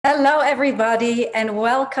Hello, everybody, and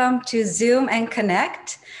welcome to Zoom and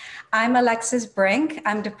Connect. I'm Alexis Brink.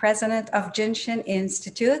 I'm the president of Jinshin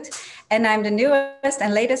Institute, and I'm the newest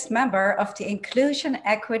and latest member of the Inclusion,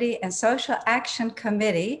 Equity, and Social Action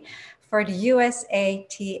Committee for the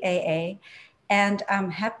USATAA. And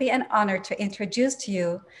I'm happy and honored to introduce to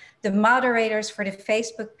you the moderators for the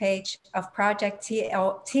Facebook page of Project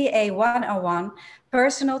TA101,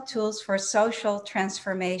 Personal Tools for Social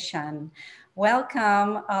Transformation.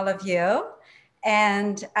 Welcome, all of you.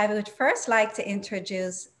 And I would first like to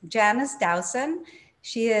introduce Janice Dowson.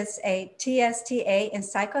 She is a TSTA in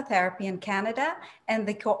psychotherapy in Canada and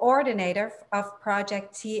the coordinator of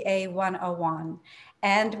Project TA101.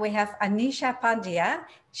 And we have Anisha Pandya.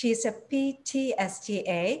 She's a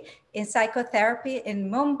PTSTA in psychotherapy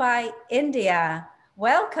in Mumbai, India.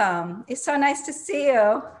 Welcome. It's so nice to see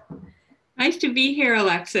you. Nice to be here,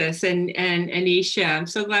 Alexis and Anisha. I'm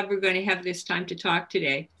so glad we're going to have this time to talk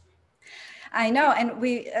today. I know,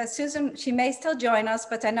 and Susan, she may still join us,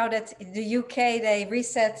 but I know that the UK, they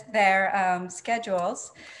reset their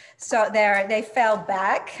schedules. So they fell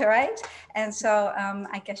back, right? And so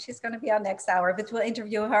I guess she's going to be on next hour, but we'll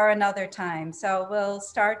interview her another time. So we'll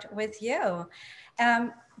start with you.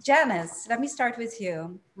 Janice, let me start with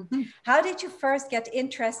you. Mm-hmm. How did you first get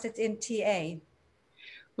interested in TA?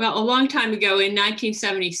 Well, a long time ago in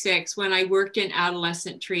 1976, when I worked in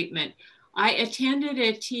adolescent treatment, I attended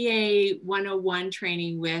a TA 101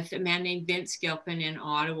 training with a man named Vince Gilpin in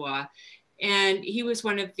Ottawa. And he was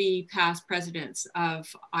one of the past presidents of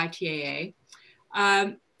ITAA.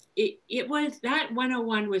 That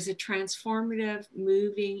 101 was a transformative,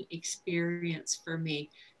 moving experience for me.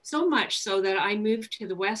 So much so that I moved to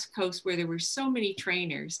the West Coast where there were so many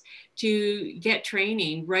trainers to get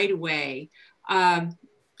training right away.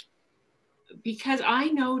 Because I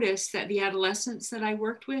noticed that the adolescents that I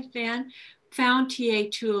worked with then found TA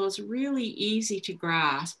tools really easy to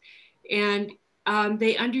grasp. And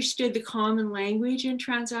they understood the common language in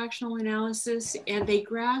transactional analysis, and they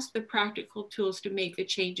grasped the practical tools to make the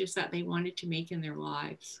changes that they wanted to make in their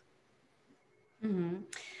lives. Mm-hmm.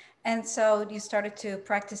 And so you started to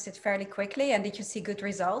practice it fairly quickly, and did you see good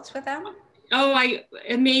results with them? Oh,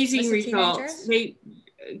 amazing results.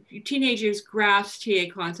 Teenagers grasp TA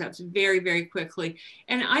concepts very, very quickly.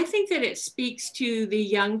 And I think that it speaks to the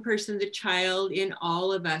young person, the child in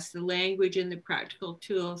all of us, the language and the practical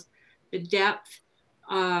tools, the depth.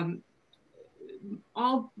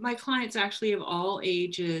 All my clients actually of all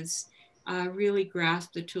ages really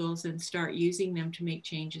grasp the tools and start using them to make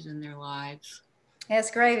changes in their lives.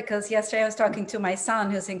 That's great, because yesterday I was talking to my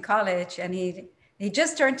son who's in college, and he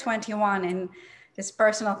just turned 21, and this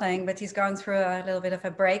personal thing, but he's going through a little bit of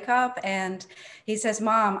a breakup, and he says,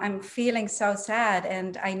 "Mom, I'm feeling so sad,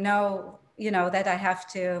 and I know, that I have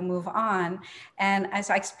to move on." And as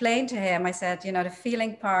I explained to him, I said, the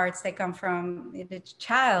feeling parts, they come from the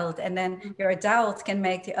child, and then your adult can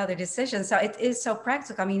make the other decisions. So it is so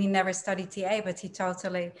practical. I mean, he never studied TA, but he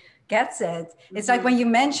totally gets it. It's like when you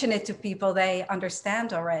mention it to people, they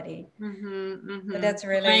understand already. So that's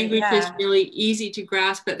really, language is really easy to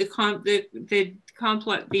grasp, but the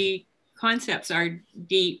concepts are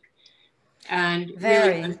deep and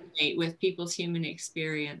really resonate with people's human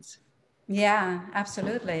experience. Yeah,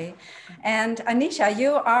 absolutely. And Anisha,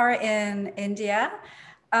 you are in India.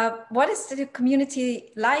 What is the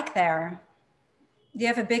community like there? Do you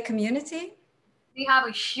have a big community? We have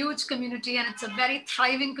a huge community, and it's a very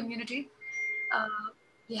thriving community.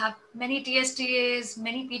 We have many TSTAs,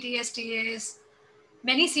 many PTSTAs,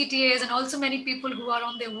 many CTAs, and also many people who are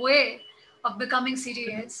on their way of becoming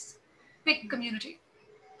CTAs. Big community.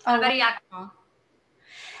 Very active.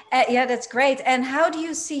 Yeah, that's great. And how do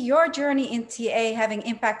you see your journey in TA having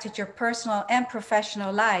impacted your personal and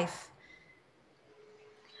professional life?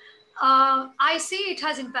 I see it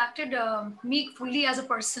has impacted me fully as a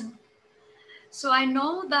person. So I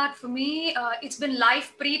know that for me, it's been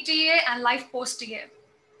life pre-TA and life post-TA.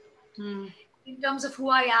 In terms of who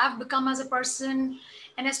I have become as a person,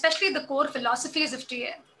 and especially the core philosophies of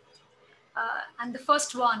TA. And the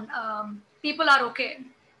first one, people are okay.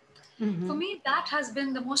 For me, that has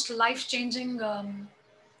been the most life-changing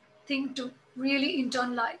thing to really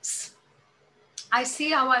internalize. I see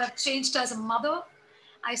how I have changed as a mother.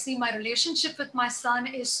 I see my relationship with my son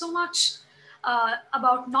is so much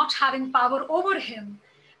about not having power over him,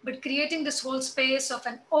 but creating this whole space of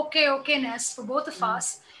an okayness for both of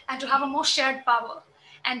us, and to have a more shared power.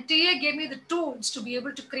 And TA gave me the tools to be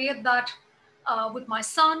able to create that with my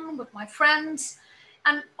son, with my friends,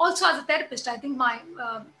 and also as a therapist. I think my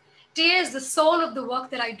TA is the soul of the work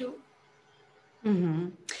that I do.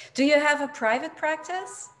 Do you have a private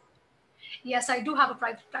practice? Yes, I do have a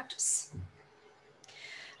private practice.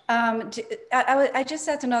 I just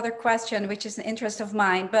had another question, which is an interest of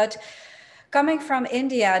mine, but coming from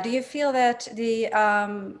India, do you feel that the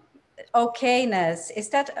okayness, is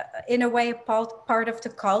that in a way part of the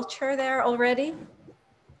culture there already,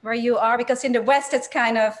 where you are? Because in the West, it's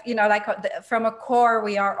kind of, you know, like from a core,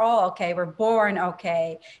 we are all okay, we're born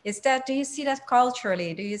okay. Is that, do you see that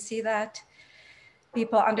culturally? Do you see that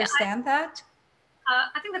people understand that?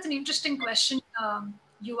 I think that's an interesting question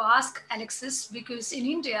you ask, Alexis, because in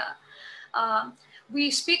India,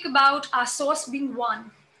 we speak about our source being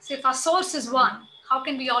one. So if our source is one, how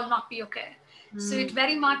can we all not be okay? So it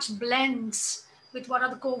very much blends with what are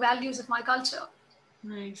the core values of my culture.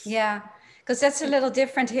 Nice. Yeah, because that's a little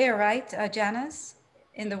different here, right, Janice?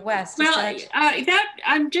 In the West, well, is that... that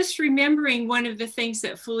I'm just remembering one of the things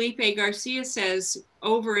that Felipe Garcia says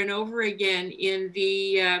over and over again in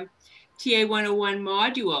the TA 101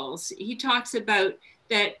 modules. He talks about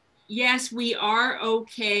that, yes, we are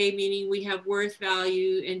okay, meaning we have worth,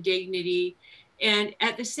 value, and dignity. And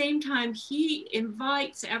at the same time, he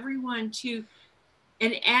invites everyone to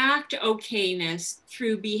enact okayness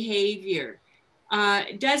through behavior.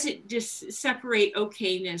 Doesn't just separate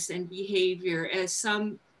okayness and behavior as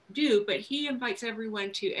some do, but he invites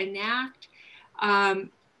everyone to enact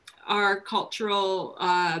our cultural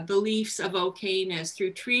beliefs of okayness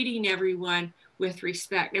through treating everyone with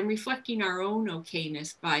respect and reflecting our own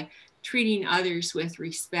okayness by treating others with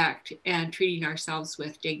respect and treating ourselves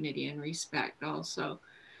with dignity and respect also.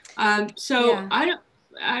 So yeah.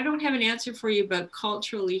 I don't have an answer for you about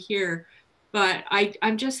culturally here, but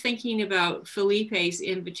I'm just thinking about Felipe's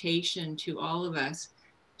invitation to all of us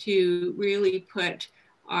to really put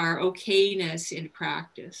our okayness into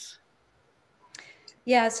practice.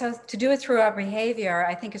 Yeah, so to do it through our behavior,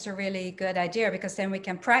 I think is a really good idea, because then we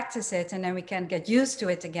can practice it and then we can get used to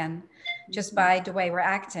it again just by the way we're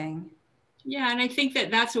acting. Yeah, and I think that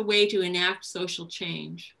that's a way to enact social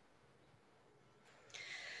change.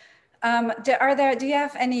 Do you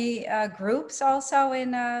have any groups also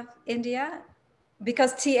in India?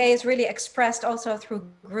 Because TA is really expressed also through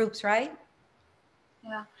groups, right?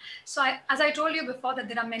 Yeah. So as I told you before, that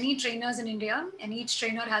there are many trainers in India and each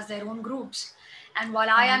trainer has their own groups. And while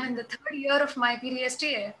I am in the third year of my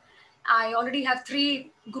PDSTA, I already have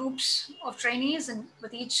 3 groups of trainees, and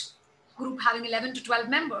with each group having 11 to 12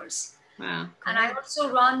 members. Wow. And I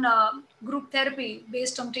also run group therapy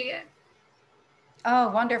based on TA. Oh,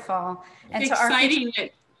 wonderful. And it's so exciting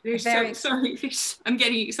that there's I'm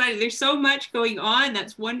getting excited. There's so much going on.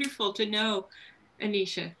 That's wonderful to know,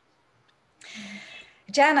 Anisha.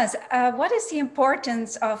 Janice, what is the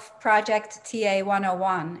importance of Project TA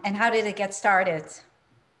 101 and how did it get started?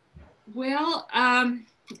 Well,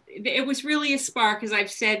 it was really a spark, as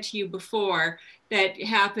I've said to you before, that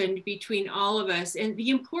happened between all of us. And the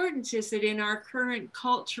importance is that in our current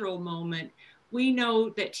cultural moment, we know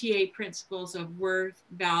that TA principles of worth,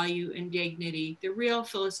 value, and dignity, the real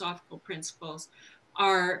philosophical principles,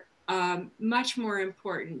 are much more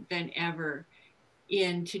important than ever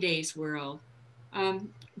in today's world.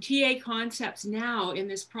 TA concepts now in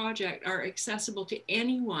this project are accessible to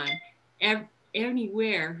anyone,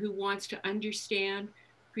 anywhere who wants to understand,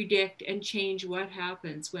 predict, and change what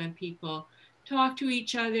happens when people talk to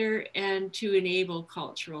each other and to enable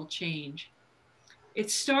cultural change.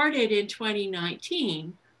 It started in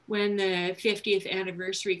 2019 when the 50th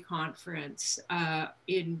anniversary conference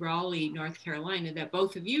in Raleigh, North Carolina, that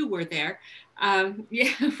both of you were there. Yeah,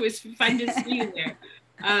 it was fun to see you there.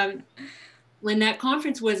 When that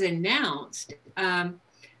conference was announced,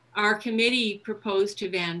 our committee proposed to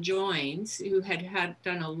Van Joines, who had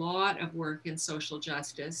done a lot of work in social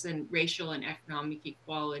justice and racial and economic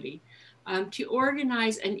equality, to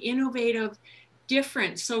organize an innovative,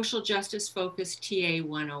 different social justice focused TA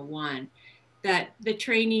 101. That the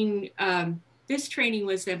training, this training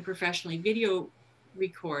was then professionally video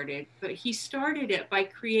recorded, but he started it by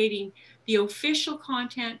creating the official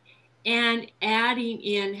content and adding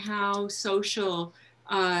in how social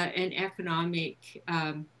and economic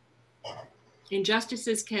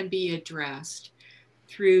injustices can be addressed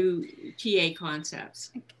through TA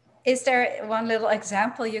concepts. Is there one little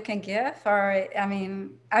example you can give? Or, I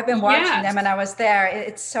mean, I've been watching them and I was there.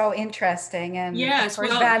 It's so interesting. And of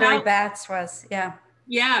course, Valerie Batts was, Yeah,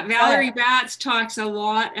 Valerie Batts talks a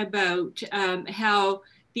lot about how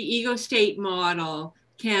the ego state model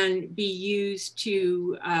can be used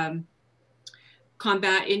to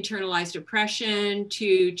combat internalized oppression,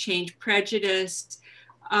 to change prejudice.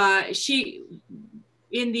 When she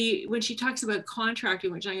talks about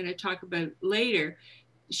contracting, which I'm going to talk about later,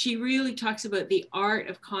 she really talks about the art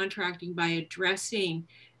of contracting by addressing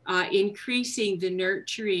increasing the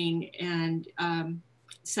nurturing and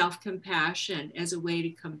self-compassion as a way to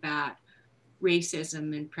combat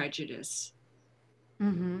racism and prejudice.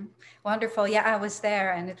 Mm-hmm. Wonderful. Yeah, I was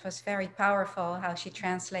there, and it was very powerful how she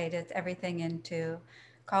translated everything into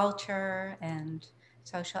culture and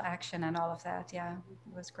social action and all of that. Yeah,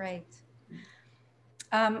 it was great.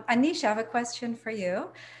 Anisha, I have a question for you.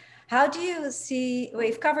 How do you see,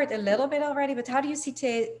 we've covered a little bit already, but how do you see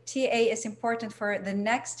TA is important for the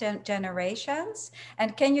next generations?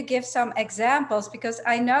 And can you give some examples? Because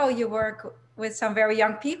I know you work with some very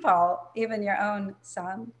young people, even your own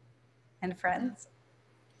son and friends.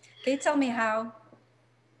 Can you tell me how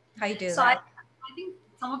you do So I that? think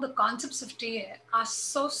some of the concepts of TA are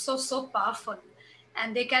so powerful,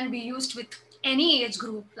 and they can be used with any age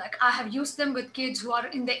group. Like I have used them with kids who are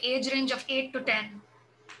in the age range of 8 to 10.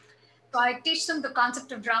 So I teach them the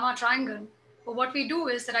concept of drama triangle. But what we do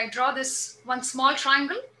is that I draw this one small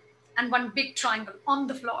triangle and one big triangle on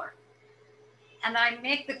the floor. And I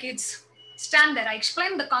make the kids stand there. I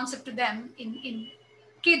explain the concept to them in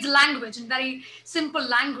kids' language, in very simple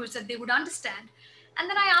language that they would understand. And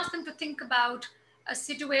then I ask them to think about a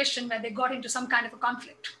situation where they got into some kind of a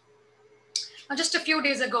conflict. Now, just a few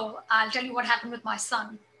days ago, I'll tell you what happened with my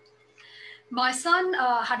son. My son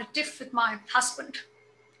had a tiff with my husband.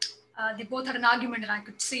 They both had an argument, and I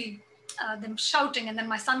could see them shouting. And then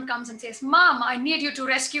my son comes and says, "Mom, I need you to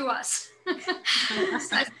rescue us." So I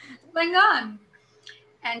said, "What's going on?"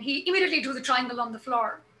 And he immediately drew the triangle on the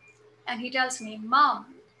floor. And he tells me,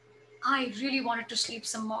 "Mom, I really wanted to sleep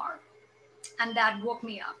some more." And Dad woke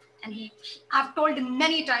me up. And I've told him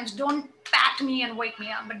many times, "Don't pat me and wake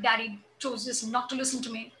me up." But Daddy chose just not to listen to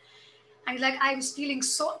me. And like, I was feeling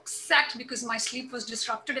so upset because my sleep was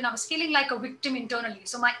disrupted, and I was feeling like a victim internally.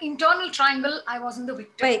 So my internal triangle, I wasn't the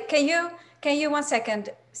victim. Wait, can you 1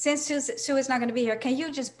 second, since Sue is not going to be here, can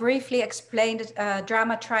you just briefly explain the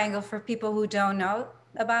drama triangle for people who don't know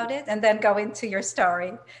about it, and then go into your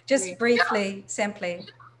story? Just briefly, simply.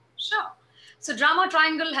 Sure. So drama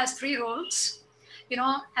triangle has 3 roles. You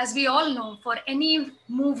know, as we all know, for any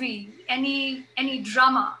movie, any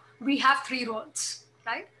drama, we have 3 roles,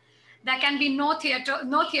 right? There can be no theater,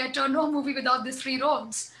 no movie without these 3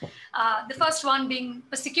 roles. The first one being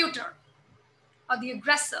persecutor or the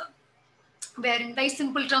aggressor, where in very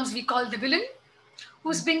simple terms we call the villain.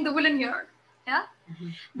 Who's being the villain here? Yeah.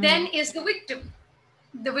 Then is the victim.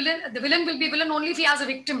 The villain will be villain only if he has a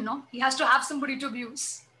victim. No, he has to have somebody to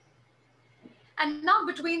abuse. And now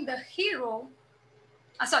between the hero,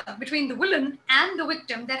 between the villain and the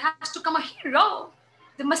victim, there has to come a hero,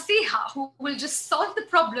 the Masiha, who will just solve the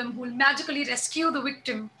problem, who will magically rescue the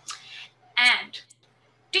victim and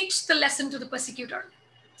teach the lesson to the persecutor.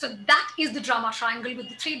 So that is the drama triangle with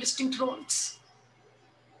the 3 distinct roles.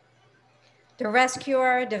 The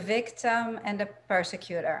rescuer, the victim, and the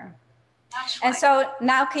persecutor. That's right. And so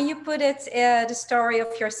now, can you put it, the story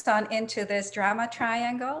of your son, into this drama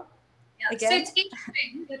triangle? Yeah. Again? So it's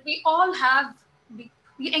interesting that we all have,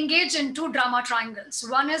 we engage in 2 drama triangles.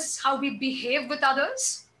 One is how we behave with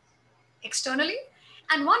others externally,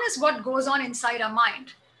 and one is what goes on inside our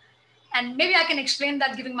mind. And maybe I can explain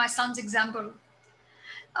that giving my son's example.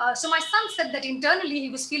 So my son said that internally he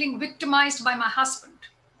was feeling victimized by my husband.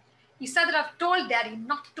 He said that I've told Daddy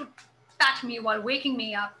not to pat me while waking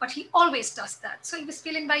me up, but he always does that. So he was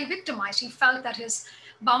feeling very victimized. He felt that his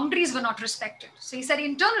boundaries were not respected. So he said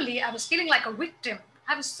internally, I was feeling like a victim.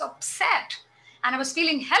 I was so upset, and I was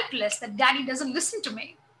feeling helpless that Daddy doesn't listen to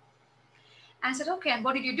me. And I said, "Okay, and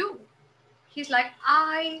what did you do?" He's like,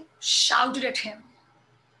 "I shouted at him.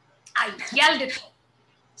 I yelled at him."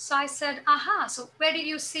 So I said, "Aha, so where did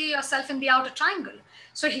you see yourself in the outer triangle?"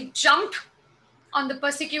 So he jumped on the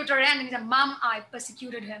persecutor end and he said, "Mom, I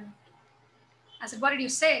persecuted him." I said, "What did you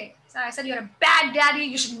say?" So I said, "You're a bad daddy.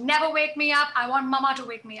 You should never wake me up. I want Mama to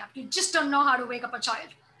wake me up. You just don't know how to wake up a child."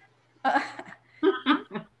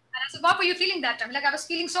 And I said, "What were you feeling that time?" Like, I was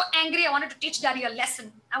feeling so angry. I wanted to teach Daddy a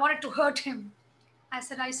lesson. I wanted to hurt him. I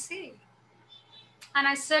said, "I see." And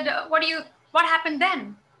I said, what happened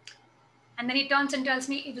then?" And then he turns and tells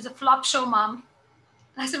me, "It was a flop show, Mom."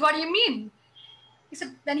 And I said, "What do you mean?" He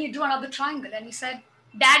said, then he drew another triangle and he said,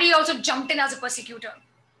 "Daddy also jumped in as a persecutor."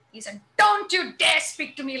 He said, "Don't you dare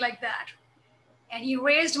speak to me like that." And he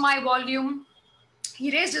raised my volume.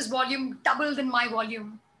 He raised his volume double than my volume.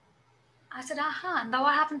 I said, "Aha, now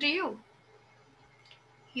what happened to you?"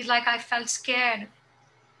 He's like, "I felt scared.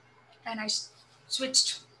 And I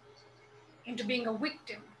switched into being a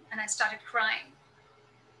victim and I started crying."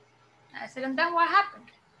 I said, "And then what happened?"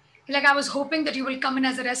 He's like, "I was hoping that you will come in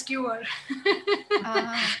as a rescuer."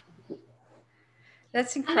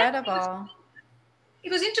 That's incredible.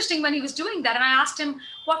 it was interesting when he was doing that, and I asked him,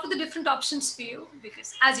 what were the different options for you?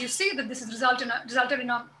 Because as you see that this has resulted in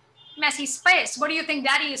a messy space. What do you think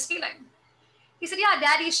Daddy is feeling? He said, yeah,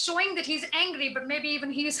 Daddy is showing that he's angry, but maybe even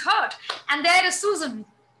he is hurt. And there is Susan.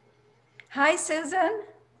 Hi, Susan.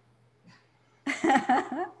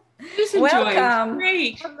 Susan Welcome. Joy,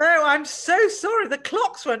 great. Hello, I'm so sorry. The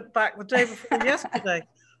clocks went back the day before yesterday,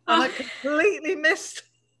 and I completely missed.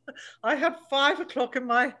 I had 5 o'clock in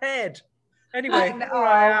my head. Anyway, here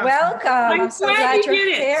I am. Welcome. I'm so glad you're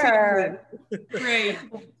here. Great.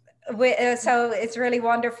 So it's really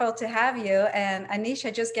wonderful to have you. And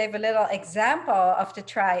Anisha just gave a little example of the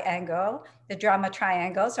triangle, the drama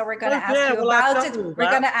triangle. So we're going to ask you about it.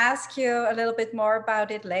 We're going to ask you a little bit more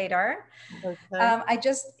about it later. Okay. I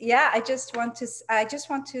just want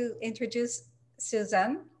to introduce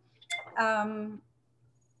Susan.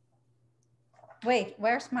 Wait,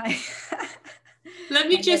 where's my? Let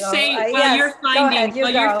me just say, while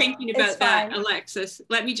you're thinking about that, Alexis,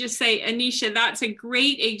 let me just say, Anisha, that's a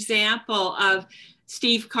great example of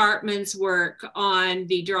Steve Cartman's work on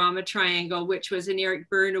the drama triangle, which was an Eric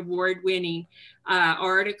Byrne award-winning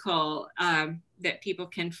article that people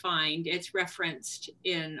can find. It's referenced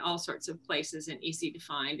in all sorts of places and easy to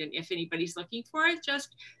find. And if anybody's looking for it,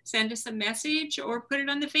 just send us a message or put it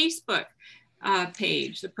on the Facebook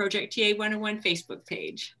page, the Project TA 101 Facebook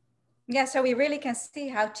page. Yeah, so we really can see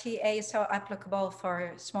how TA is so applicable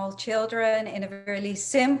for small children in a really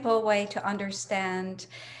simple way to understand.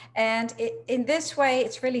 And in this way,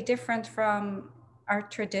 it's really different from our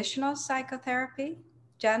traditional psychotherapy,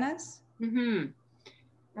 Janice? Mm-hmm.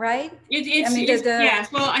 Right?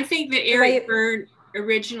 Yes, well, I think that Eric Byrne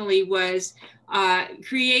originally was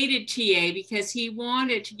created TA because he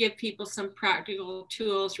wanted to give people some practical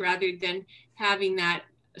tools rather than having that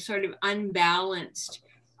sort of unbalanced.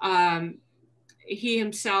 He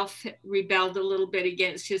himself rebelled a little bit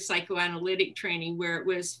against his psychoanalytic training, where it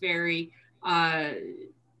was very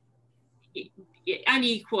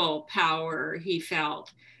unequal power, he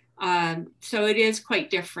felt. So it is quite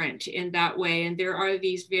different in that way. And there are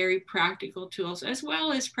these very practical tools, as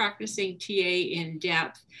well as practicing TA in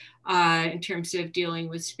depth in terms of dealing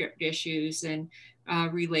with script issues and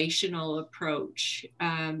relational approach.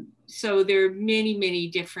 So there are many, many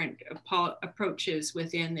different approaches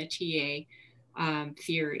within the TA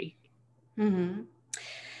theory. Mm-hmm.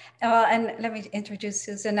 And let me introduce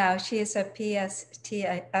Susan now. She is a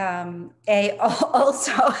PSTA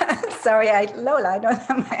also. Sorry, Lola, I don't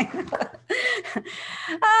have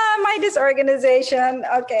my disorganization.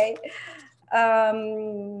 Okay.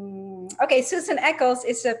 Okay, Susan Eccles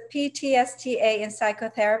is a PTSTA in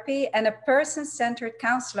psychotherapy and a person-centered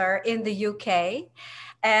counselor in the UK.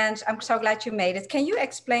 And I'm so glad you made it. Can you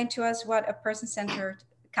explain to us what a person-centered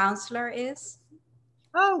counselor is?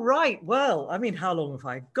 Oh, right. Well, I mean, how long have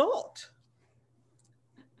I got?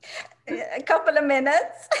 A couple of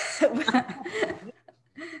minutes.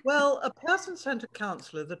 Well, a person-centered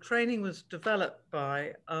counselor, the training was developed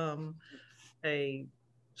by a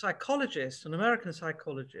psychologist, an American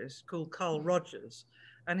psychologist called Carl Rogers,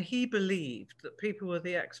 and he believed that people were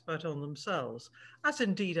the expert on themselves, as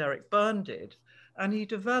indeed Eric Byrne did. And he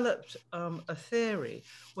developed a theory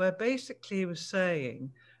where basically he was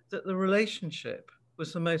saying that the relationship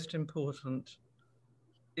was the most important,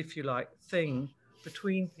 if you like, thing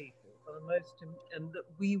between people, and that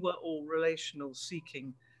we were all relational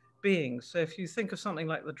seeking beings. So if you think of something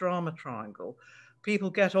like the drama triangle, people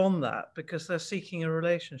get on that because they're seeking a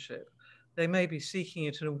relationship. They may be seeking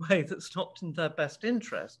it in a way that's not in their best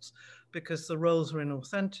interests because the roles are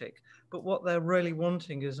inauthentic, but what they're really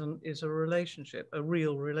wanting is a relationship, a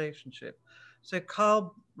real relationship. So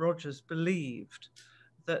Carl Rogers believed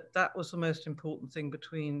that was the most important thing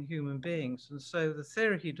between human beings. And so the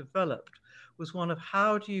theory he developed was one of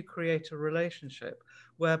how do you create a relationship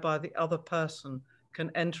whereby the other person can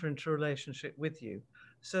enter into a relationship with you.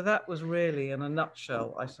 So that was really, in a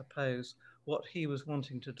nutshell, I suppose, what he was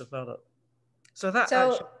wanting to develop. So that's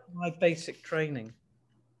actually my basic training.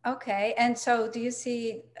 Okay, and so do you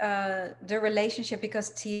see the relationship, because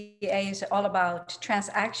TA is all about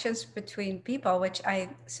transactions between people, which I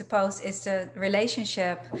suppose is the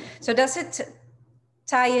relationship. So does it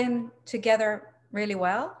tie in together really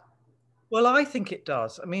well? Well, I think it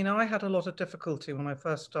does. I mean, I had a lot of difficulty when I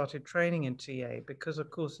first started training in TA because, of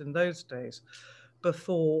course, in those days,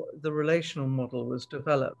 before the relational model was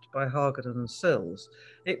developed by Hargaden and Sills,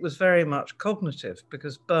 it was very much cognitive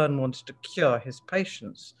because Byrne wanted to cure his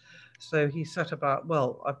patients. So he set about,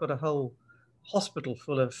 well, I've got a whole hospital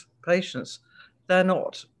full of patients. They're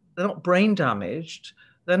not brain damaged.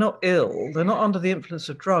 They're not ill. They're not under the influence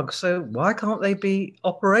of drugs. So why can't they be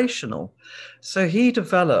operational? So he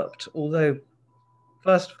developed, although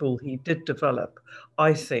first of all, he did develop,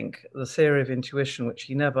 I think, the theory of intuition, which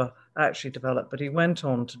he never actually developed, but he went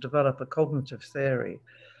on to develop a cognitive theory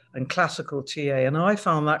and classical TA. And I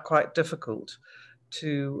found that quite difficult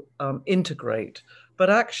to integrate. But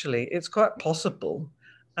actually, it's quite possible.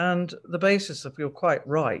 And the basis of, you're quite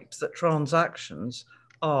right, that transactions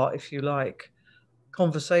are, if you like,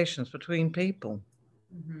 conversations between people.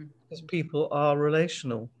 Because people are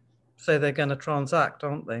relational. So they're going to transact,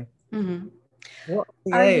 aren't they? What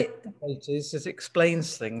TA is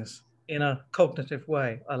explains things in a cognitive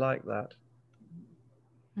way. I like that.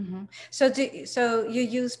 So you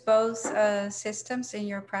use both systems in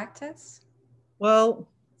your practice? Well,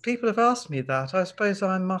 people have asked me that. I suppose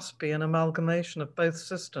I must be an amalgamation of both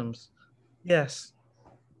systems. Yes.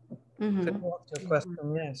 To answer your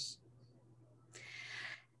question, yes.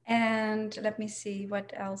 And let me see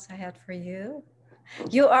what else I had for you.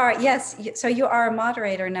 You are, yes, so you are a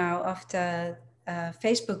moderator now of the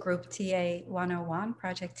Facebook group TA 101,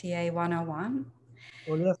 Project TA 101.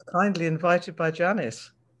 Well, yes, kindly invited by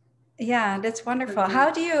Janice. Yeah, that's wonderful. How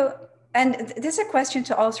do you, and this is a question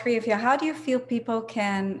to all three of you, how do you feel people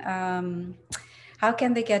can, how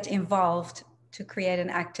can they get involved to create an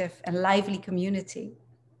active and lively community?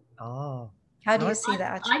 How do you see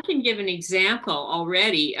that? I can give an example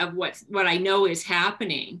already of what I know is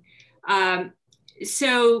happening.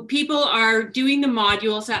 So people are doing the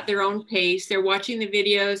modules at their own pace. They're watching the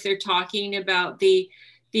videos. They're talking about the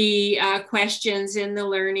questions in the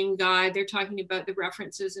learning guide. They're talking about the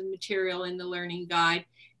references and material in the learning guide.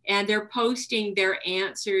 And they're posting their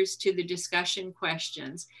answers to the discussion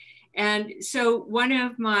questions. And so one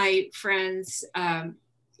of my friends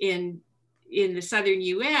in the Southern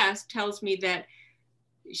US tells me that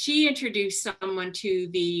she introduced someone to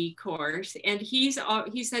the course, and he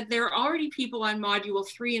said there are already people on module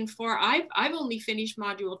 3 and 4. I've only finished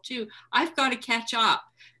module 2. I've got to catch up,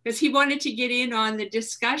 because he wanted to get in on the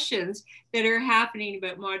discussions that are happening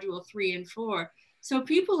about module 3 and 4. So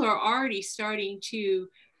people are already starting to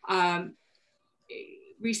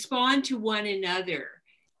respond to one another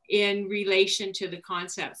in relation to the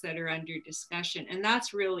concepts that are under discussion. And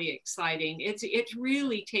that's really exciting. It's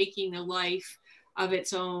really taking a life of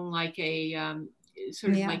its own, like a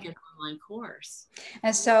sort of like an online course.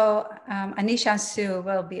 And so Anisha and Sue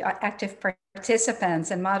will be active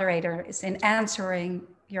participants and moderators in answering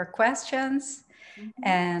your questions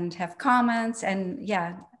and have comments, and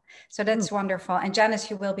yeah, so that's wonderful. And Janice,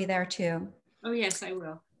 you will be there too. Oh yes, I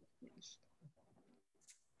will.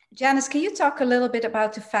 Janice, can you talk a little bit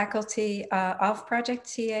about the faculty of Project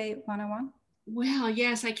TA 101? Well,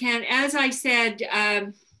 yes, I can. As I said,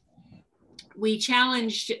 we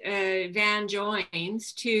challenged Van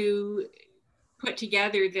Joins to put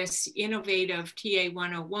together this innovative TA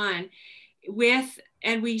 101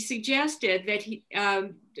 and we suggested that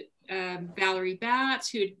Valerie Batts,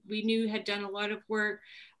 who we knew had done a lot of work,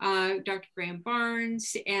 Dr. Graham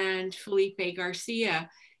Barnes, and Felipe Garcia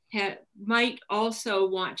might also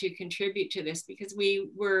want to contribute to this, because we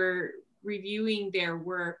were reviewing their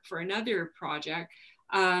work for another project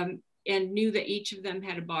and knew that each of them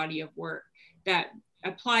had a body of work that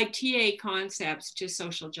applied TA concepts to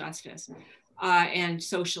social justice and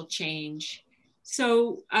social change.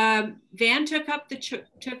 So Van took up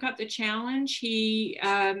the challenge. He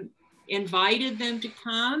invited them to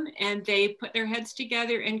come, and they put their heads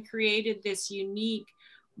together and created this unique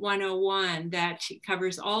 101 that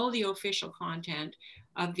covers all the official content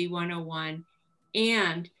of the 101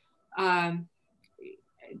 and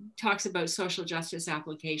talks about social justice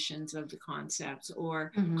applications of the concepts,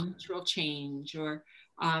 or cultural change, or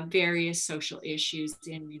various social issues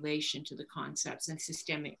in relation to the concepts, and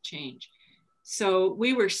systemic change. So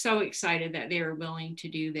we were so excited that they were willing to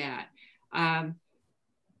do that.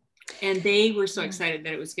 And they were so excited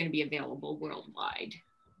that it was going to be available worldwide.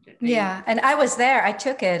 Yeah, and I was there. I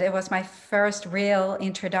took it. It was my first real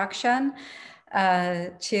introduction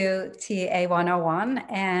to TA 101,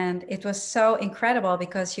 and it was so incredible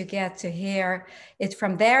because you get to hear it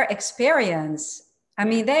from their experience. I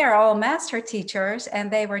mean, they are all master teachers, and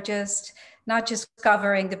they were just not just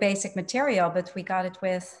covering the basic material, but we got it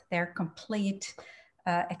with their complete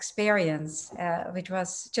experience, which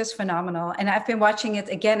was just phenomenal. And I've been watching it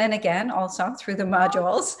again and again, also through the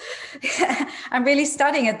modules. I'm really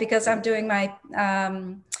studying it because I'm doing my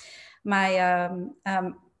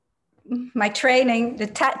my training, the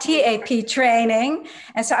TAP training.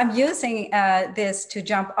 And so I'm using this to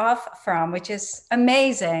jump off from, which is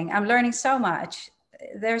amazing. I'm learning so much.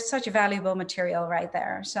 there's such valuable material right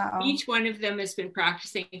there. So each one of them has been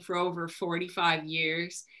practicing for over 45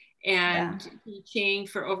 years and teaching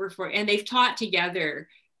for over 40, and they've taught together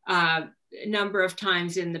a number of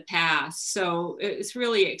times in the past. So it's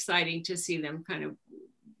really exciting to see them kind of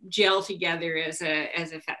gel together as a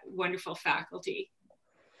wonderful faculty.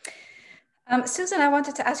 Susan, I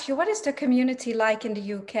wanted to ask you, what is the community like in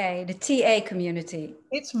the UK, the TA community?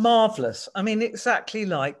 It's marvelous. I mean, exactly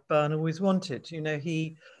like Bern always wanted. You know,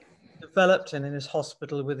 he developed in his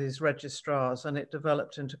hospital with his registrars, and it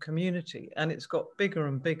developed into community, and it's got bigger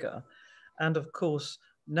and bigger. And of course,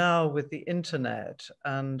 now with the internet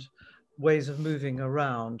and ways of moving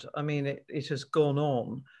around, I mean, it has gone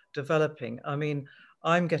on developing. I mean,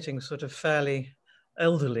 I'm getting sort of fairly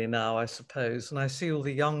elderly now, I suppose, and I see all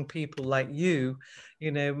the young people like you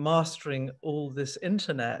know, mastering all this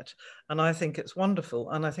internet, and I think it's wonderful,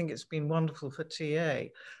 and I think it's been wonderful for TA.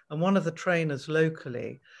 And one of the trainers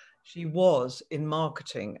locally, she was in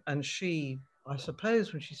marketing, and she, I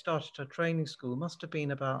suppose when she started her training school, must have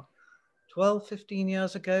been about 12, 15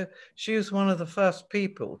 years ago. She was one of the first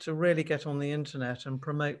people to really get on the internet and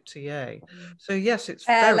promote TA. So yes, it's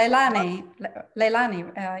very... Leilani,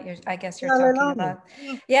 I guess you're talking Leilani. about.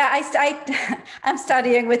 Yeah, I'm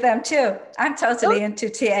studying with them too. I'm totally into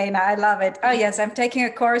TA now. I love it. Oh yes, I'm taking a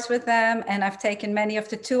course with them, and I've taken many of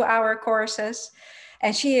the 2-hour courses,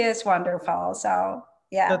 and she is wonderful. So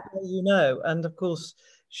yeah. But, you know, and of course,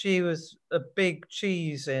 she was a big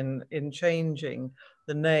cheese in changing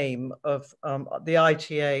the name of the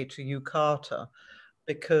ITA to UCATA,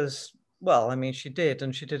 because, well, I mean, she did,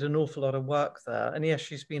 and she did an awful lot of work there. And yes,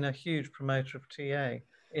 she's been a huge promoter of TA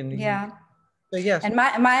in the UK. So yes. And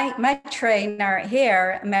my trainer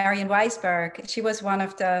here, Marion Weisberg, she was one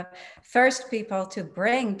of the first people to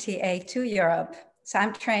bring TA to Europe. So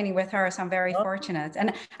I'm training with her, so I'm very fortunate.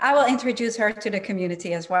 And I will introduce her to the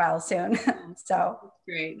community as well soon. So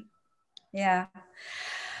great. Yeah.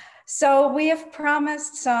 So we have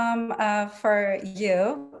promised some for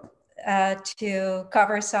you to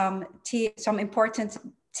cover some important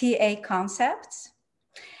TA concepts.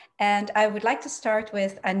 And I would like to start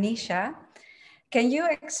with Anisha. Can you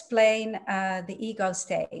explain the ego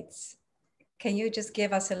states? Can you just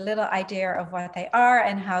give us a little idea of what they are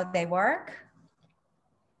and how they work?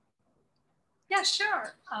 Yeah,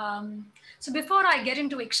 sure. So before I get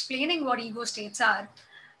into explaining what ego states are,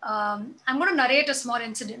 I'm going to narrate a small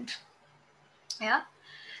incident. Yeah.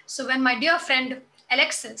 So when my dear friend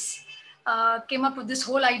Alexis came up with this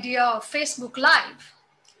whole idea of Facebook Live,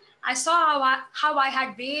 I saw how I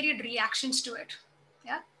had varied reactions to it.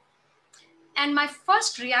 Yeah. And my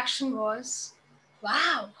first reaction was,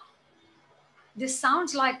 wow, this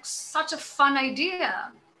sounds like such a fun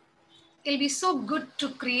idea. It'll be so good to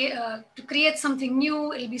create something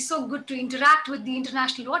new. It'll be so good to interact with the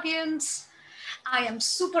international audience. I am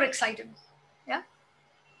super excited. Yeah.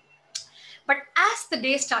 But as the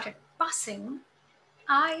day started passing,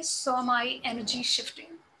 I saw my energy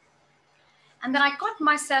shifting. And then I caught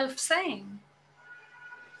myself saying,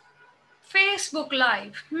 Facebook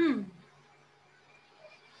Live,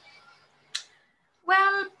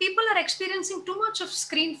 well, people are experiencing too much of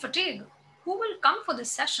screen fatigue. Who will come for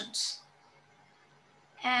these sessions?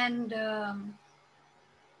 And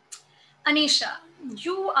Anisha,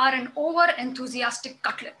 you are an over-enthusiastic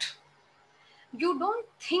cutlet. You don't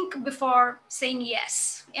think before saying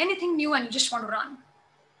yes. Anything new and you just want to run.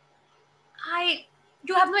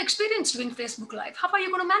 You have no experience doing Facebook Live. How are you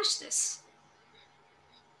going to manage this?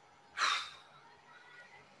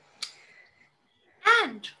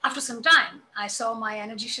 And after some time, I saw my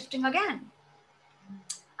energy shifting again.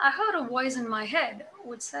 I heard a voice in my head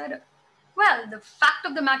which said, well, the fact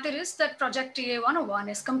of the matter is that Project TA 101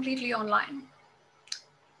 is completely online.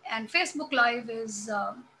 And Facebook Live is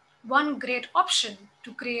one great option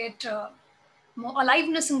to create more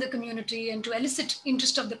aliveness in the community and to elicit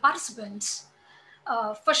interest of the participants.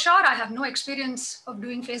 For sure, I have no experience of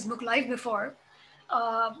doing Facebook Live before.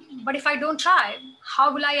 But if I don't try,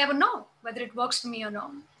 how will I ever know whether it works for me or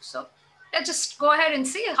not? So let's just go ahead and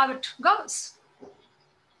see how it goes.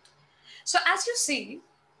 So as you see,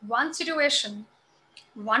 one situation,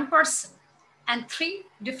 one person, and 3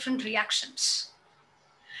 different reactions.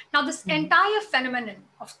 Now, this entire phenomenon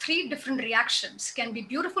of 3 different reactions can be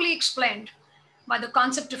beautifully explained by the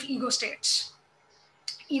concept of ego states.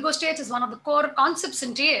 Ego states is one of the core concepts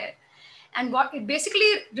in TA, and what it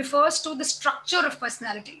basically refers to the structure of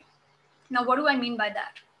personality. Now, what do I mean by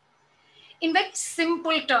that? In very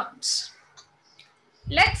simple terms,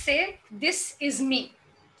 let's say this is me,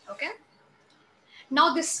 okay?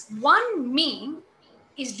 Now, this one me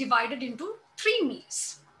is divided into 3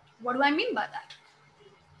 me's. What do I mean by that?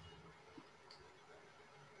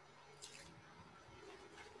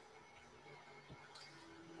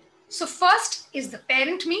 So first is the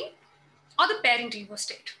parent me or the parent ego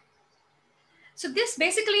state. So this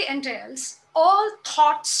basically entails all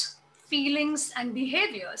thoughts, feelings, and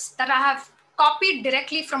behaviors that I have copied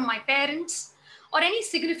directly from my parents or any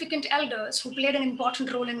significant elders who played an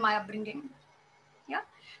important role in my upbringing. Yeah.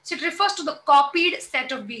 So it refers to the copied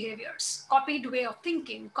set of behaviors, copied way of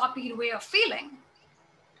thinking, copied way of feeling.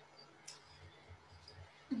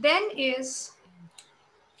 Then is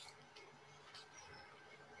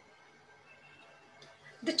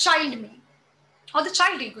the child me or the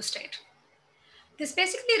child ego state. This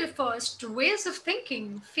basically refers to ways of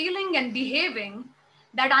thinking, feeling, and behaving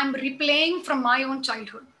that I'm replaying from my own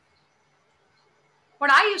childhood.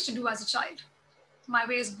 What I used to do as a child, my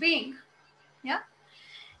ways of being. Yeah.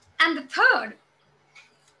 And the third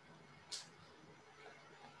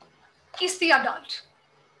is the adult.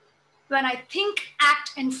 When I think,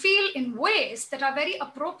 act, and feel in ways that are very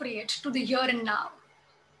appropriate to the here and now.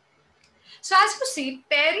 So as you see,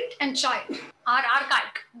 parent and child are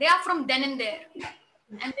archaic. They are from then and there.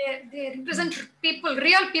 And they represent people,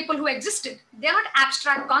 real people who existed. They're not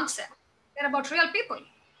abstract concepts. They're about real people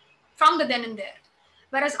from the then and there.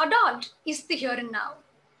 Whereas adult is the here and now.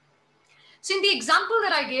 So in the example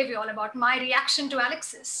that I gave you all about my reaction to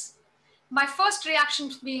Alexis, my first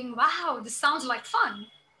reaction being, wow, this sounds like fun,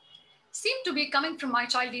 seemed to be coming from my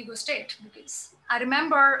child ego state, because I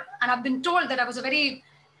remember, and I've been told that I was a very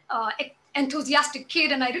enthusiastic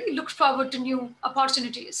kid and I really looked forward to new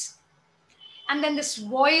opportunities. And then this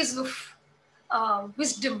voice of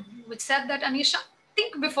wisdom which said that, Anisha,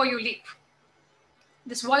 think before you leap.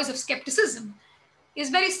 This voice of skepticism is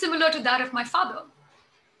very similar to that of my father.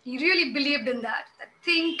 He really believed in that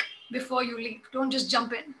think before you leap, don't just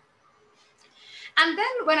jump in. And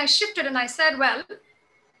then when I shifted and I said, well,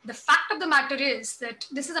 the fact of the matter is that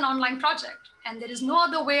this is an online project and there is no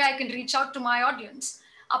other way I can reach out to my audience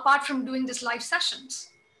apart from doing this live sessions.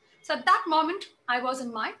 So at that moment, I was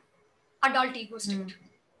in my adult ego state,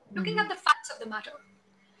 looking at the facts of the matter.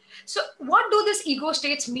 So what do these ego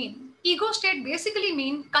states mean? Ego state basically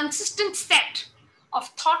mean consistent set of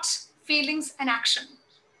thoughts, feelings, and action.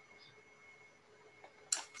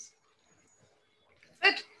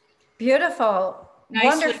 Good. Beautiful.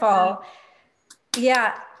 Wonderful.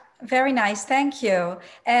 Yeah, very nice. Thank you.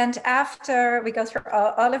 And after we go through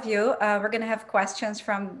all of you, we're going to have questions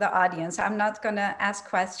from the audience. I'm not going to ask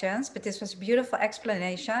questions, but this was a beautiful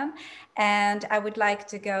explanation. And I would like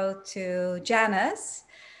to go to Janice.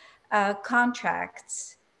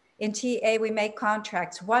 Contracts. In TA, we make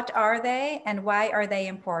contracts. What are they and why are they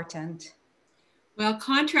important? Well,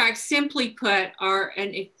 contracts, simply put, are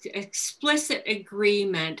an explicit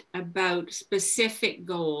agreement about specific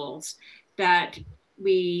goals that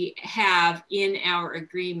we have in our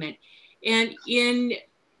agreement. And in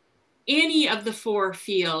any of the four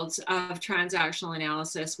fields of transactional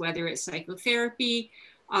analysis, whether it's psychotherapy,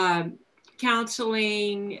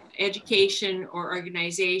 counseling, education, or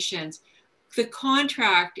organizations, the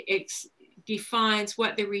contract defines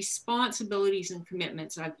what the responsibilities and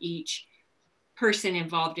commitments of each person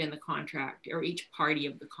involved in the contract, or each party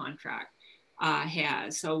of the contract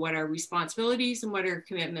has. So what are responsibilities and what are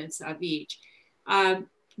commitments of each?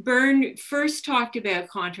 Byrne first talked about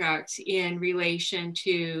contracts in relation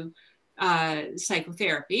to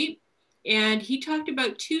psychotherapy. And he talked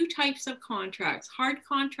about two types of contracts, hard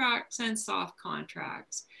contracts and soft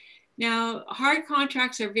contracts. Now, hard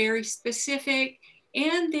contracts are very specific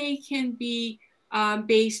and they can be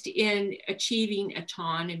based in achieving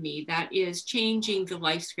autonomy. That is changing the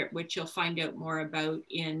life script, which you'll find out more about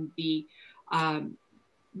in the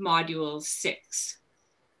module 6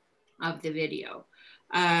 of the video.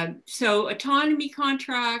 So autonomy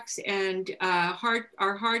contracts and hard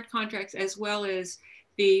contracts, as well as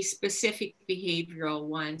the specific behavioral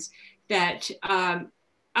ones that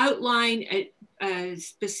outline a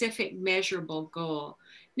specific measurable goal.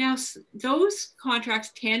 Now, those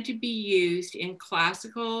contracts tend to be used in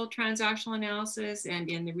classical transactional analysis and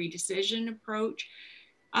in the redecision approach.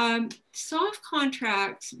 Soft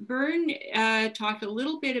contracts, Byrne talked a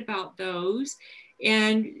little bit about those,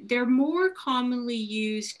 and they're more commonly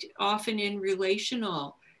used often in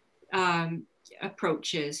relational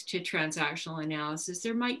approaches to transactional analysis.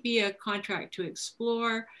 There might be a contract to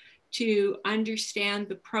explore, to understand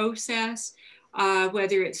the process,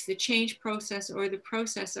 whether it's the change process or the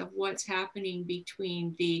process of what's happening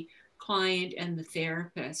between the client and the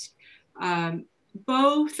therapist.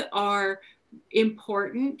 Both are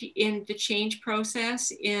important in the change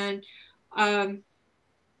process, and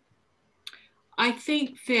I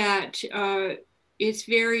think that it's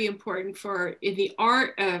very important in the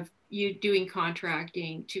art of you doing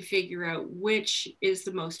contracting to figure out which is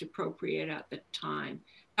the most appropriate at the time.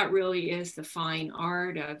 That really is the fine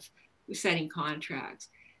art of setting contracts.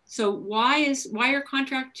 So why is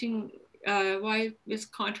contracting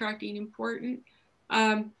important?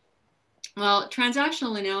 Well,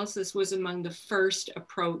 transactional analysis was among the first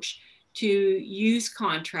approach to use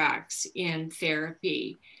contracts in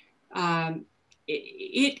therapy.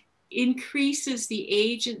 It increases the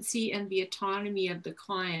agency and the autonomy of the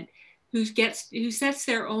client who sets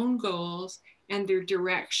their own goals and their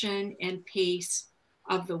direction and pace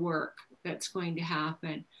of the work that's going to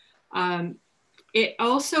happen. It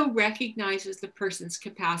also recognizes the person's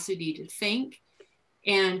capacity to think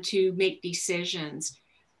and to make decisions.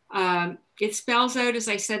 It spells out, as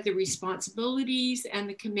I said, the responsibilities and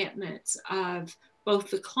the commitments of both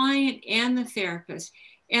the client and the therapist.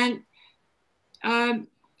 And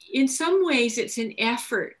in some ways, it's an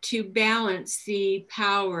effort to balance the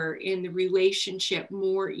power in the relationship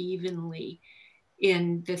more evenly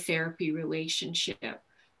in the therapy relationship.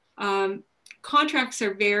 Contracts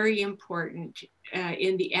are very important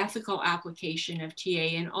in the ethical application of TA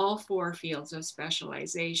in all 4 fields of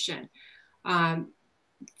specialization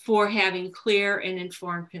for having clear and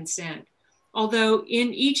informed consent. Although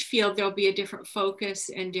in each field, there'll be a different focus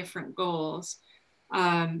and different goals.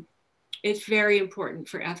 It's very important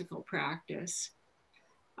for ethical practice.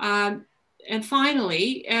 And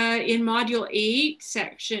finally, in Module 8,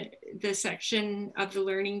 the section of the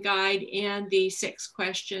learning guide and the 6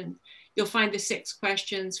 questions, you'll find the 6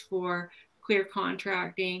 questions for clear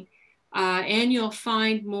contracting. And you'll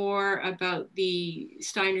find more about the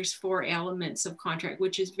Steiner's 4 elements of contract,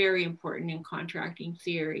 which is very important in contracting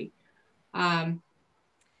theory.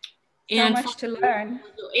 So much to learn.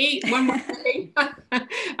 One more thing.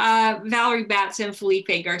 Valerie Batts and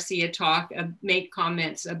Felipe Garcia make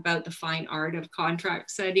comments about the fine art of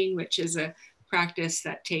contract setting, which is a practice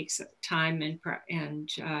that takes time and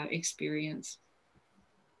experience.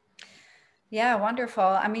 Yeah, wonderful.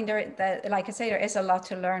 I mean, like I say, there is a lot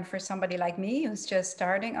to learn for somebody like me who's just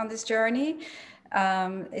starting on this journey.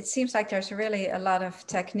 It seems like there's really a lot of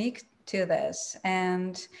technique to this.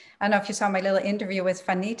 And I don't know if you saw my little interview with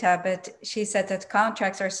Vanita, but she said that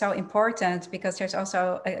contracts are so important because there's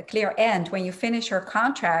also a clear end. When you finish your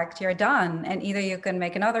contract, you're done. And either you can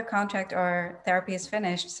make another contract or therapy is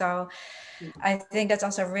finished. So I think that's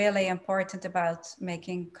also really important about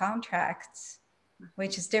making contracts,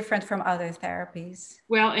 which is different from other therapies.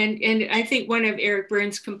 Well, and I think one of Eric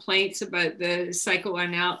Byrne's complaints about the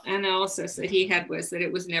psychoanalysis that he had was that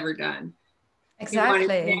it was never done. Exactly. He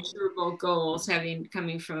wanted measurable goals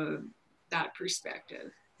coming from that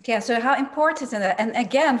perspective. Yeah, so how important is that? And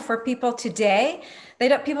again, for people today,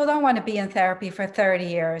 people don't want to be in therapy for 30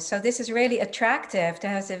 years. So this is really attractive to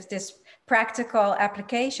have this practical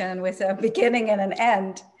application with a beginning and an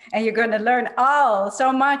end. And you're going to learn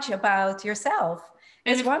so much about yourself.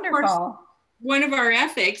 It's wonderful. Course, one of our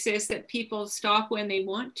ethics is that people stop when they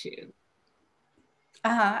want to.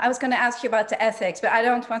 I was going to ask you about the ethics, but I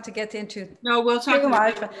don't want to get into we'll talk too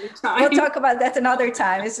much. We'll talk about that another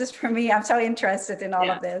time. It's just for me, I'm so interested in all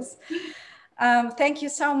of this. Thank you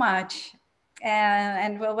so much.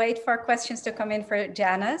 And we'll wait for questions to come in for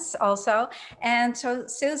Janice also. And so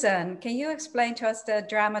Susan, can you explain to us the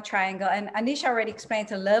drama triangle? And Anisha already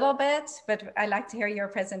explained a little bit, but I'd like to hear your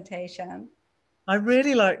presentation. I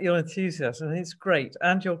really like your enthusiasm. It's great.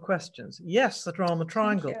 And your questions. Yes, the drama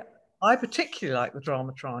triangle. I particularly like the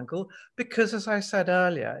drama triangle because, as I said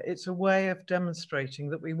earlier, it's a way of demonstrating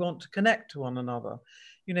that we want to connect to one another.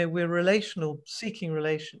 You know, we're relational, seeking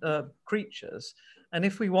creatures. And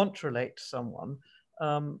if we want to relate to someone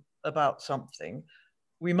about something,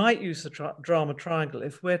 we might use the drama triangle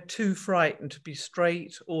if we're too frightened to be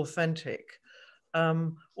straight, authentic,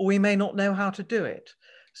 or we may not know how to do it.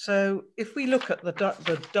 So if we look at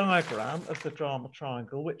the diagram of the drama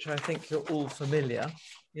triangle, which I think you're all familiar,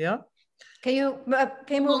 yeah? Can you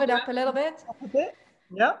move it up a little bit? Up a bit,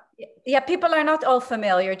 yeah. Yeah, people are not all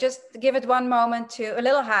familiar. Just give it one moment to a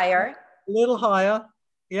little higher. A little higher,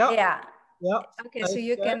 yeah. Yeah. Yeah. Okay, so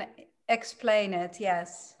you can explain it,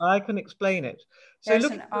 yes. I can explain it. So There's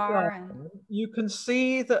look an at the R. diagram. You can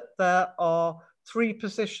see that there are 3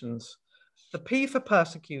 positions. The P for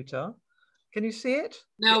persecutor. Can you see it?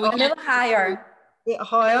 No, a little higher. A bit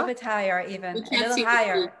higher. A little bit higher even. A little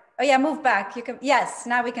higher. Oh yeah, move back. You can. Yes,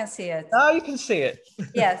 now we can see it. Now you can see it.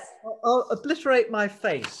 Yes. I'll obliterate my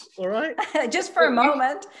face. All right. Just for a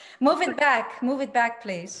moment. Move it back. Move it back,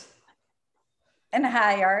 please. And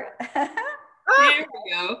higher. There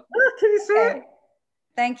we go. Can you see it?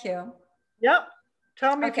 Thank you. Yep.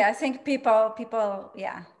 Tell me. Okay, I think people.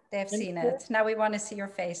 Yeah. They've seen it. Now we want to see your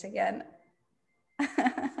face again.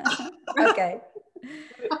 Okay.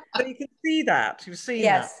 So you can see that. You've seen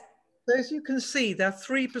Yes. that. So as you can see, there are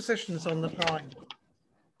three positions on the triangle.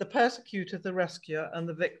 The persecutor, the rescuer, and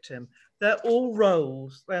the victim. They're all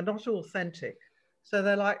roles. They're not authentic. So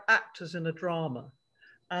they're like actors in a drama.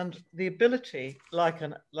 And the ability, like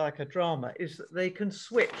a drama, is that they can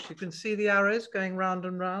switch. You can see the arrows going round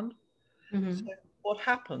and round. Mm-hmm. So what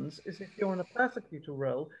happens is if you're in a persecutor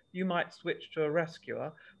role, you might switch to a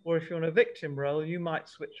rescuer, or if you're in a victim role, you might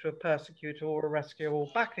switch to a persecutor or a rescuer or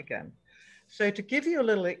back again. So to give you a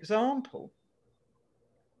little example,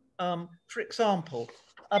 for example,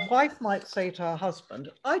 a wife might say to her husband,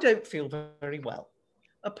 I don't feel very well.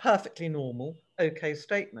 A perfectly normal, okay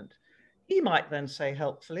statement. He might then say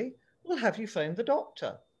helpfully, well, have you phoned the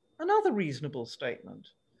doctor? Another reasonable statement.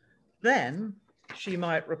 Then she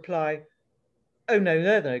might reply, oh, no,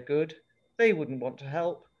 they're no good. They wouldn't want to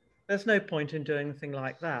help. There's no point in doing anything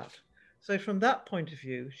like that. So from that point of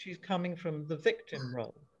view, she's coming from the victim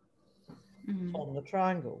role on the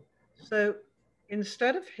triangle. So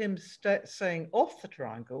instead of him saying off the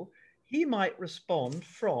triangle, he might respond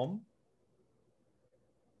from,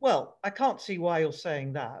 well, I can't see why you're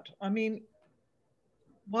saying that. I mean,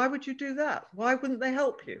 why would you do that? Why wouldn't they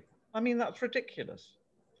help you? I mean, that's ridiculous.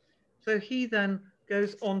 So he then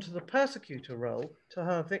goes on to the persecutor role, to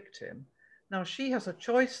her victim. Now she has a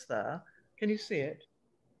choice there. Can you see it?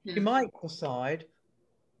 Yeah. She might decide,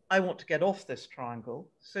 I want to get off this triangle.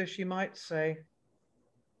 So she might say,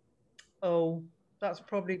 oh, that's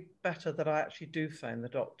probably better that I actually do phone the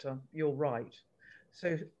doctor. You're right.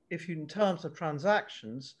 So if you, in terms of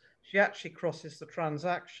transactions, she actually crosses the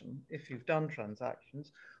transaction if you've done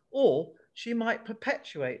transactions, or she might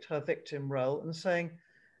perpetuate her victim role and saying,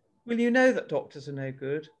 well, you know that doctors are no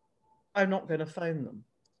good. I'm not going to phone them.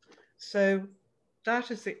 So that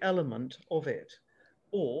is the element of it.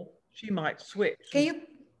 Or she might switch. Can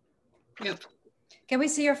we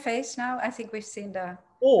see your face now? I think we've seen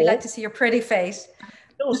we like to see your pretty face.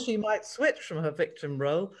 Or she might switch from her victim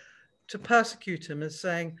role to persecute him as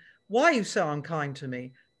saying, why are you so unkind to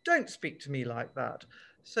me? Don't speak to me like that.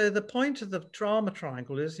 So the point of the drama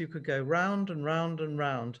triangle is you could go round and round and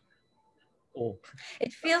round. Or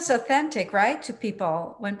it feels authentic, right, to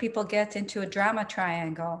people when people get into a drama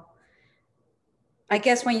triangle. I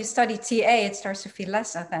guess when you study TA, it starts to feel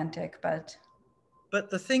less authentic, but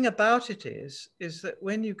the thing about it is that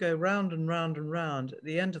when you go round and round and round, at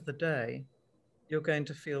the end of the day, you're going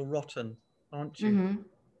to feel rotten, aren't you? Mm-hmm.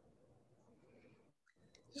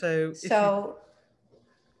 So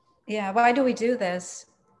yeah, why do we do this?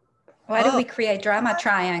 Why do we create drama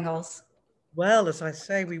triangles? Well, as I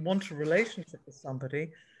say, we want a relationship with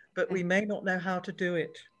somebody, but we may not know how to do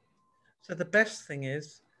it. So the best thing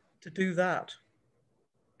is to do that,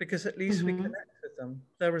 because at least we connect with them.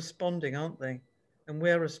 They're responding, aren't they? And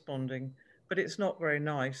we're responding, but it's not very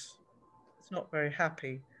nice. It's not very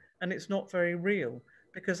happy, and it's not very real,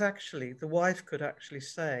 because actually the wife could actually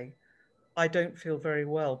say, I don't feel very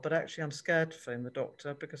well, but actually I'm scared to phone the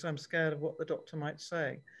doctor because I'm scared of what the doctor might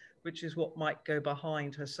say, which is what might go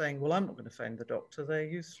behind her saying, well, I'm not going to phone the doctor, they're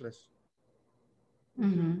useless.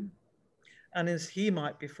 Mm-hmm. And as he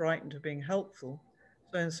might be frightened of being helpful,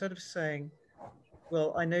 so instead of saying,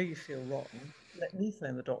 well, I know you feel rotten, let me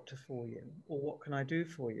phone the doctor for you, or what can I do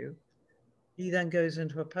for you? He then goes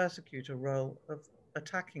into a persecutor role of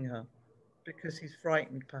attacking her because he's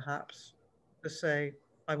frightened, perhaps, to say,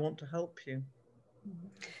 I want to help you.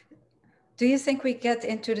 Do you think we get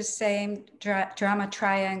into the same drama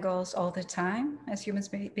triangles all the time as human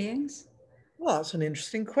beings? Well, that's an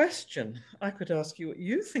interesting question. I could ask you what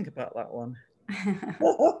you think about that one.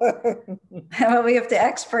 Well, we have the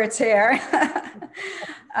experts here.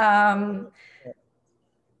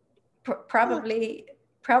 Probably,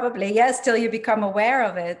 yes, till you become aware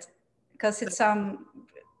of it, because it's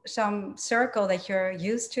some circle that you're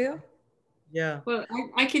used to. Yeah. Well,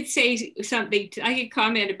 I could say something. I could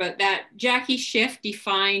comment about that. Jackie Schiff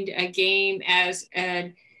defined a game as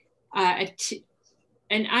an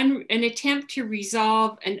attempt to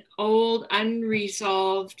resolve an old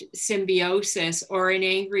unresolved symbiosis or an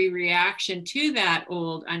angry reaction to that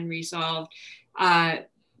old unresolved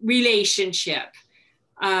relationship.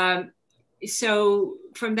 So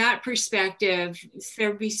from that perspective,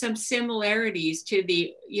 there'd be some similarities to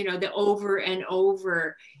the over and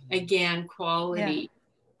over again quality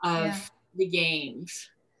of the games.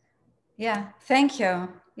 Yeah, thank you.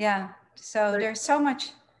 Yeah, so there's so much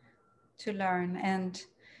to learn, and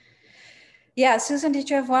Yeah, Susan, did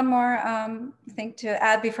you have one more thing to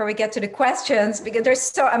add before we get to the questions? Because there's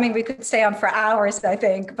so, I mean, we could stay on for hours, I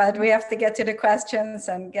think, but we have to get to the questions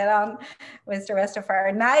and get on with the rest of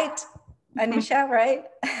our night. Anisha, right?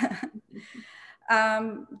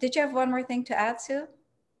 Did you have one more thing to add, Sue,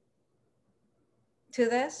 to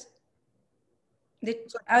this?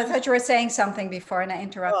 I thought you were saying something before and I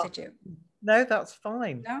interrupted you. No, that's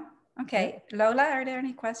fine. No? Okay. Yeah. Lola, are there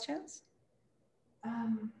any questions?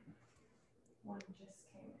 One just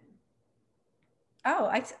came in.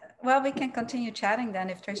 Oh, well, we can continue chatting then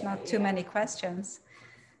if there's not too many questions.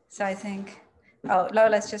 So I think, oh,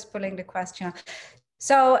 Lola's just pulling the question.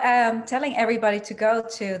 So telling everybody to go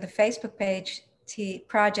to the Facebook page,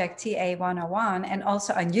 Project TA101, and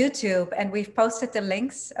also on YouTube. And we've posted the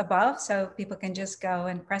links above so people can just go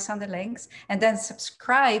and press on the links and then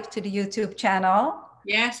subscribe to the YouTube channel.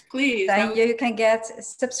 Yes, please. Then you can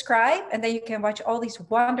subscribe and then you can watch all these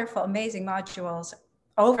wonderful, amazing modules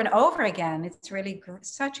over and over again. It's really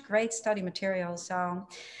such great study material. So,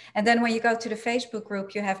 and then when you go to the Facebook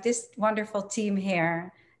group, you have this wonderful team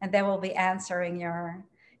here and they will be answering your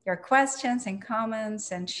questions and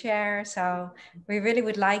comments and share. So we really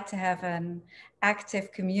would like to have an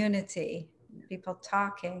active community, people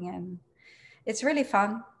talking, and it's really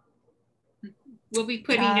fun. We'll be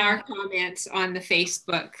putting our comments on the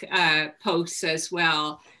Facebook posts as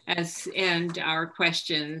well as, and our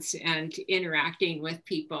questions, and interacting with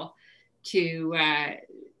people to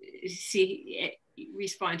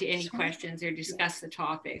respond to any questions or discuss the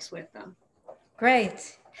topics with them.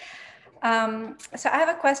 Great. So I have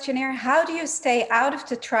a question here. How do you stay out of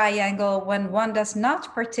the triangle when one does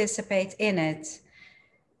not participate in it?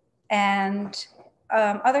 And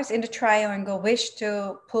others in the triangle wish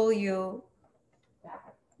to pull you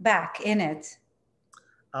back in it?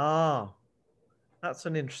 Ah, that's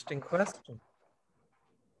an interesting question.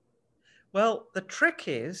 Well, the trick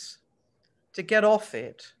is to get off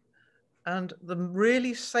it, and the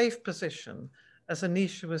really safe position, as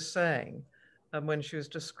Anisha was saying, when she was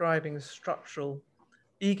describing structural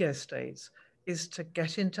ego states, is to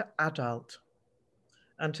get into adult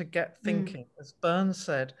and to get thinking. As Burns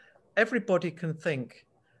said, everybody can think,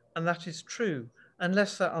 and that is true,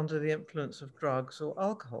 unless they're under the influence of drugs or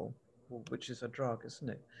alcohol, which is a drug, isn't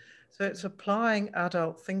it? So it's applying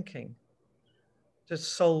adult thinking to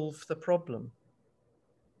solve the problem.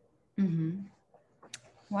 Mm-hmm.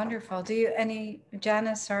 Wonderful. Do you,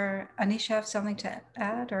 Janice or Anisha, have something to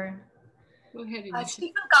add, or? Go ahead, Anisha.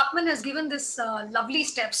 Stephen Kaufman has given this lovely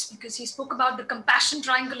steps, because he spoke about the compassion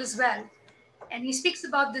triangle as well. And he speaks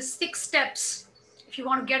about the 6 steps if you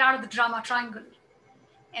want to get out of the drama triangle.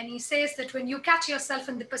 And he says that when you catch yourself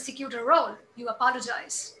in the persecutor role, you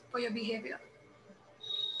apologize for your behavior.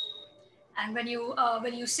 And when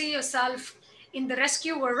you see yourself in the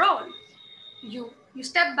rescuer role, you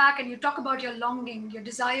step back and you talk about your longing, your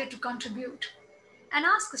desire to contribute, and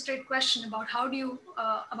ask a straight question about how do you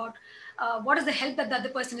what is the help that the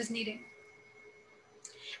other person is needing.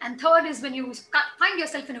 And third is when you find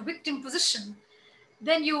yourself in a victim position,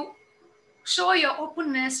 then you show your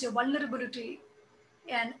openness, your vulnerability,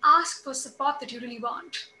 and ask for support that you really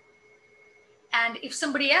want. And if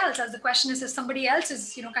somebody else, as the question is, if somebody else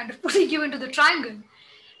is kind of putting you into the triangle,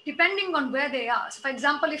 depending on where they are. So for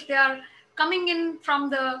example, if they are coming in from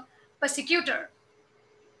the persecutor,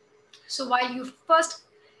 so while you first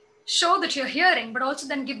show that you're hearing, but also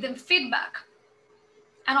then give them feedback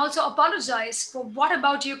and also apologize for what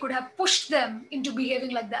about you could have pushed them into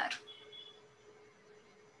behaving like that.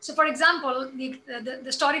 So for example,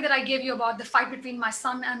 the story that I gave you about the fight between my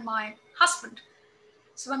son and my husband.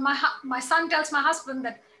 So when my son tells my husband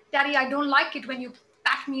that, Daddy, I don't like it when you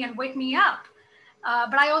pat me and wake me up.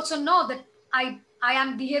 But I also know that I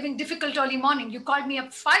am behaving difficult early morning. You called me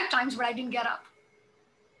up 5 times, but I didn't get up.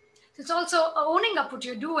 So it's also owning up what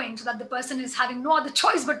you're doing so that the person is having no other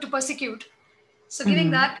choice but to persecute. So giving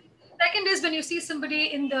that. Second is when you see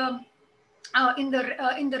somebody in the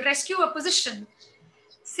rescuer position,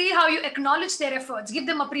 see how you acknowledge their efforts, give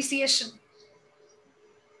them appreciation.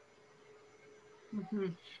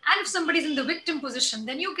 And if somebody's in the victim position,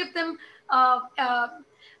 then you give them,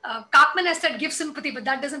 Kaufman has said, give sympathy, but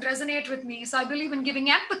that doesn't resonate with me. So I believe in giving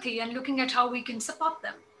empathy and looking at how we can support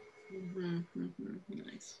them.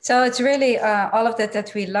 Nice. So it's really all of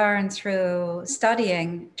that we learn through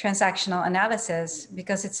studying transactional analysis,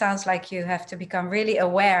 because it sounds like you have to become really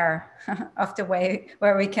aware of the way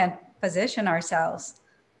where we can position ourselves,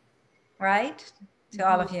 right? To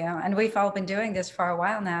all of you. And we've all been doing this for a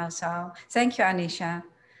while now. So thank you, Anisha.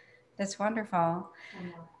 That's wonderful.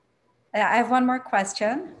 I have one more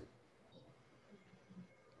question.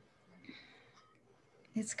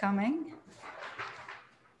 It's coming.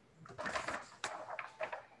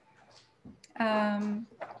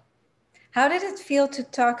 How did it feel to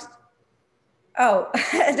talk? Oh,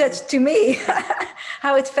 that's to me.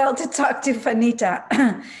 How it felt to talk to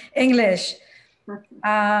Vanita. English.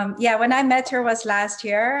 Yeah, when I met her was last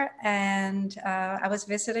year, and I was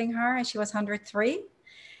visiting her, and she was 103.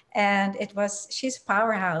 And she's a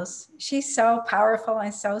powerhouse. She's so powerful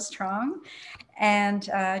and so strong, and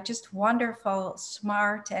just wonderful,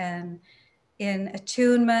 smart, and in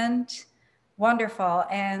attunement, wonderful.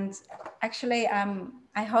 And actually,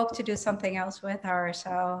 I hope to do something else with her.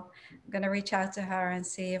 So I'm going to reach out to her and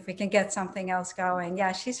see if we can get something else going.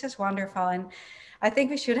 Yeah, she's just wonderful. And I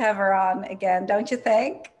think we should have her on again, don't you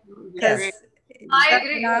think? Because I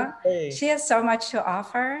agree. you know, she has so much to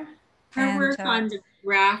offer. Her work on the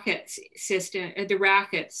rackets system, the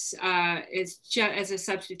rackets is just as a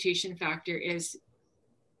substitution factor is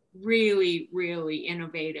really, really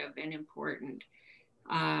innovative and important.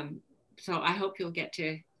 So I hope you'll get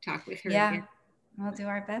to talk with her again. We'll do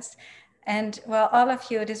our best. And well, all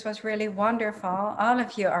of you, this was really wonderful. All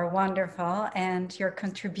of you are wonderful, and your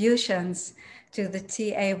contributions to the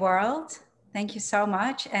TA world. Thank you so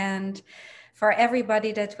much. And for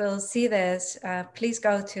everybody that will see this, please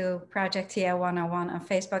go to Project TA 101 on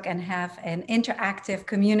Facebook and have an interactive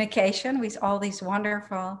communication with all these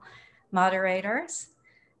wonderful moderators.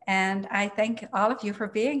 And I thank all of you for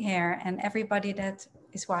being here and everybody that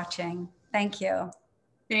is watching. Thank you.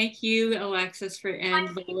 Thank you, Alexis,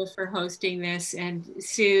 and Lola for hosting this, and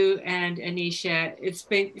Sue and Anisha. It's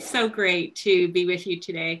been so great to be with you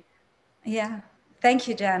today. Yeah. Thank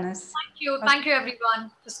you, Janice. Thank you. Okay. Thank you, everyone.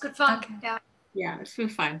 It was good fun. Okay. Yeah, it's been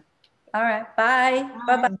fun. All right. Bye.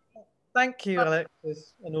 Bye-bye. Thank you,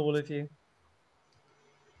 Alexis, and all of you.